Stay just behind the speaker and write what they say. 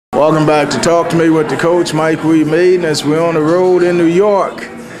Welcome back to Talk to Me with the coach, Mike Mayden, as we're on the road in New York,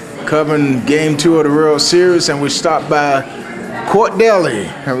 covering Game 2 of the World Series, and we stopped by Court Deli,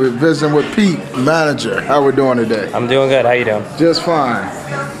 and we're visiting with Pete, manager. How we doing today? I'm doing good. How you doing? Just fine.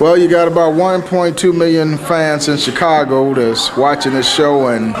 Well, you got about 1.2 million fans in Chicago that's watching this show,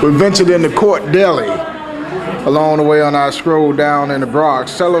 and we ventured into Court Deli along the way on our stroll down in the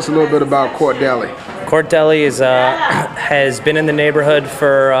Bronx. Tell us a little bit about Court Deli. Court Deli has been in the neighborhood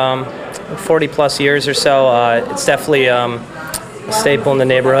for 40 plus years or so. It's definitely a staple in the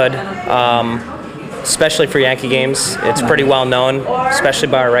neighborhood, especially for Yankee games. It's pretty well known, especially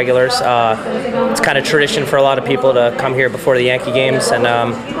by our regulars. It's kind of tradition for a lot of people to come here before the Yankee games, and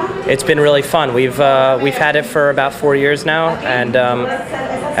it's been really fun. We've had it for about 4 years now, and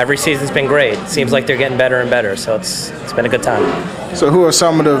every season's been great. It seems like they're getting better and better, so it's been a good time. So who are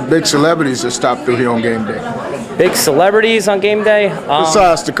some of the big celebrities that stop through here on game day? Big celebrities on game day?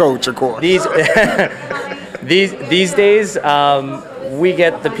 Besides the coach, of course. These days, we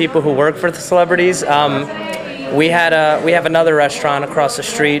get the people who work for the celebrities. We have another restaurant across the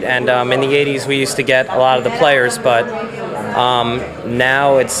street, and in the 80s we used to get a lot of the players, but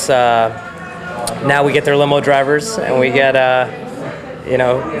now it's now we get their limo drivers, and we get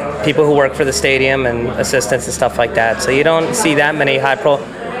people who work for the stadium and assistants and stuff like that. So you don't see that many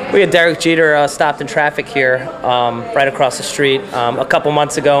We had Derek Jeter stopped in traffic here right across the street a couple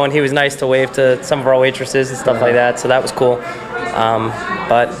months ago, and he was nice to wave to some of our waitresses and stuff like that, so that was cool.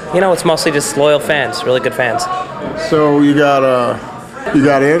 But it's mostly just loyal fans, really good fans. So you got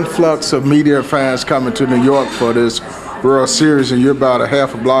an influx of media fans coming to New York for this World Series, and you're about a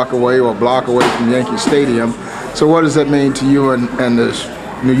half a block away or a block away from Yankee Stadium. So what does that mean to you and the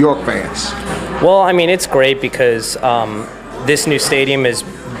New York fans? Well, I mean, it's great because this new stadium has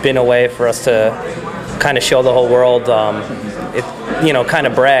been a way for us to kind of show the whole world, kind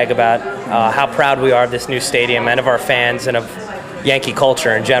of brag about how proud we are of this new stadium and of our fans and of Yankee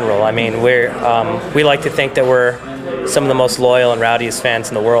culture in general. I mean, we like to think that we're some of the most loyal and rowdiest fans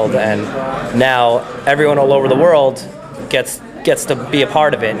in the world, and now everyone all over the world gets to be a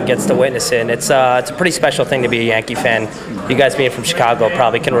part of it and gets to witness it. And it's a pretty special thing to be a Yankee fan. You guys being from Chicago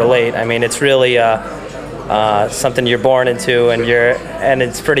probably can relate. I mean, it's really something you're born into, and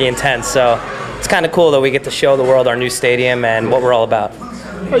it's pretty intense. So it's kind of cool that we get to show the world our new stadium and what we're all about.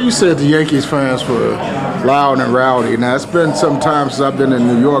 Well, you said the Yankees fans were loud and rowdy. Now, it's been some time since I've been in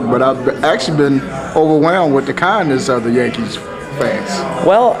New York, but I've actually been overwhelmed with the kindness of the Yankees fans.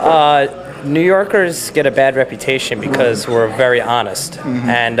 Well, New Yorkers get a bad reputation because we're very honest,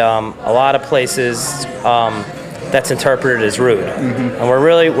 and a lot of places that's interpreted as rude. And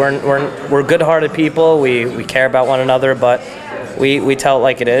we're good-hearted people. We care about one another, but we tell it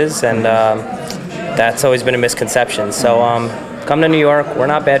like it is, and that's always been a misconception. So come to New York. We're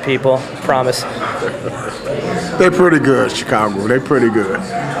not bad people, promise. They're pretty good, Chicago. They're pretty good.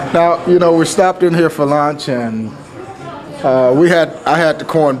 Now, we stopped in here for lunch, and I had the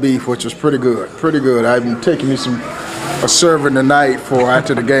corned beef, which was pretty good. Pretty good. I've been taking me a serving tonight for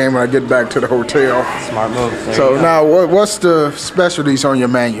after the game when I get back to the hotel. Smart move. So now, what's the specialties on your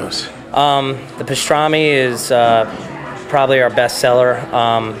menus? The pastrami is probably our best seller.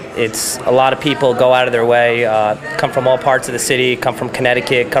 It's a lot of people go out of their way, come from all parts of the city, come from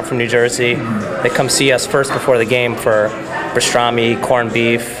Connecticut, come from New Jersey. They come see us first before the game for pastrami, corned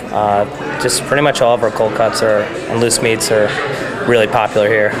beef. Just pretty much all of our cold cuts and loose meats are really popular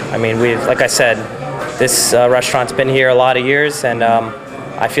here. I mean, like I said, this restaurant's been here a lot of years, and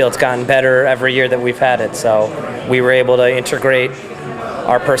I feel it's gotten better every year that we've had it. So we were able to integrate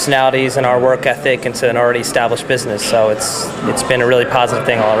our personalities and our work ethic into an already established business. So it's been a really positive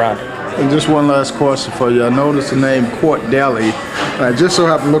thing all around. And just one last question for you. I noticed the name Court Deli. I just so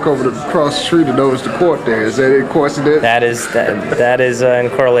happened to look across the street and notice the court there. Is that a coincidence? That is in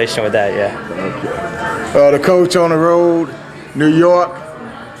correlation with that, yeah. Okay. The coach on the road, New York.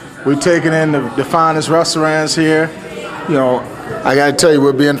 We're taking in the finest restaurants here. I got to tell you,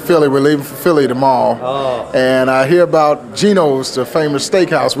 we'll be in Philly. We're leaving for Philly tomorrow. Oh. And I hear about Geno's, the famous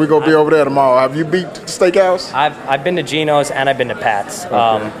steakhouse. We're going to be over there tomorrow. Have you beat steakhouse? I've been to Geno's and I've been to Pat's.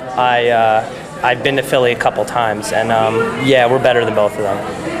 Okay. I've been to Philly a couple times, and we're better than both of them.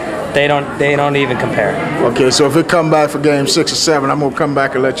 They don't even compare. Okay, so if it come back for game 6 or 7, I'm gonna come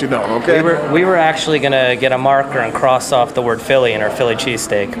back and let you know. Okay. We were actually gonna get a marker and cross off the word Philly in our Philly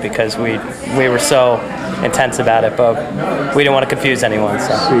cheesesteak because we were so intense about it, but we didn't want to confuse anyone.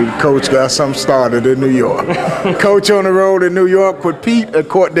 So. See, Coach got something started in New York. Coach on the road in New York with Pete at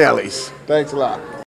Court Deli's. Thanks a lot.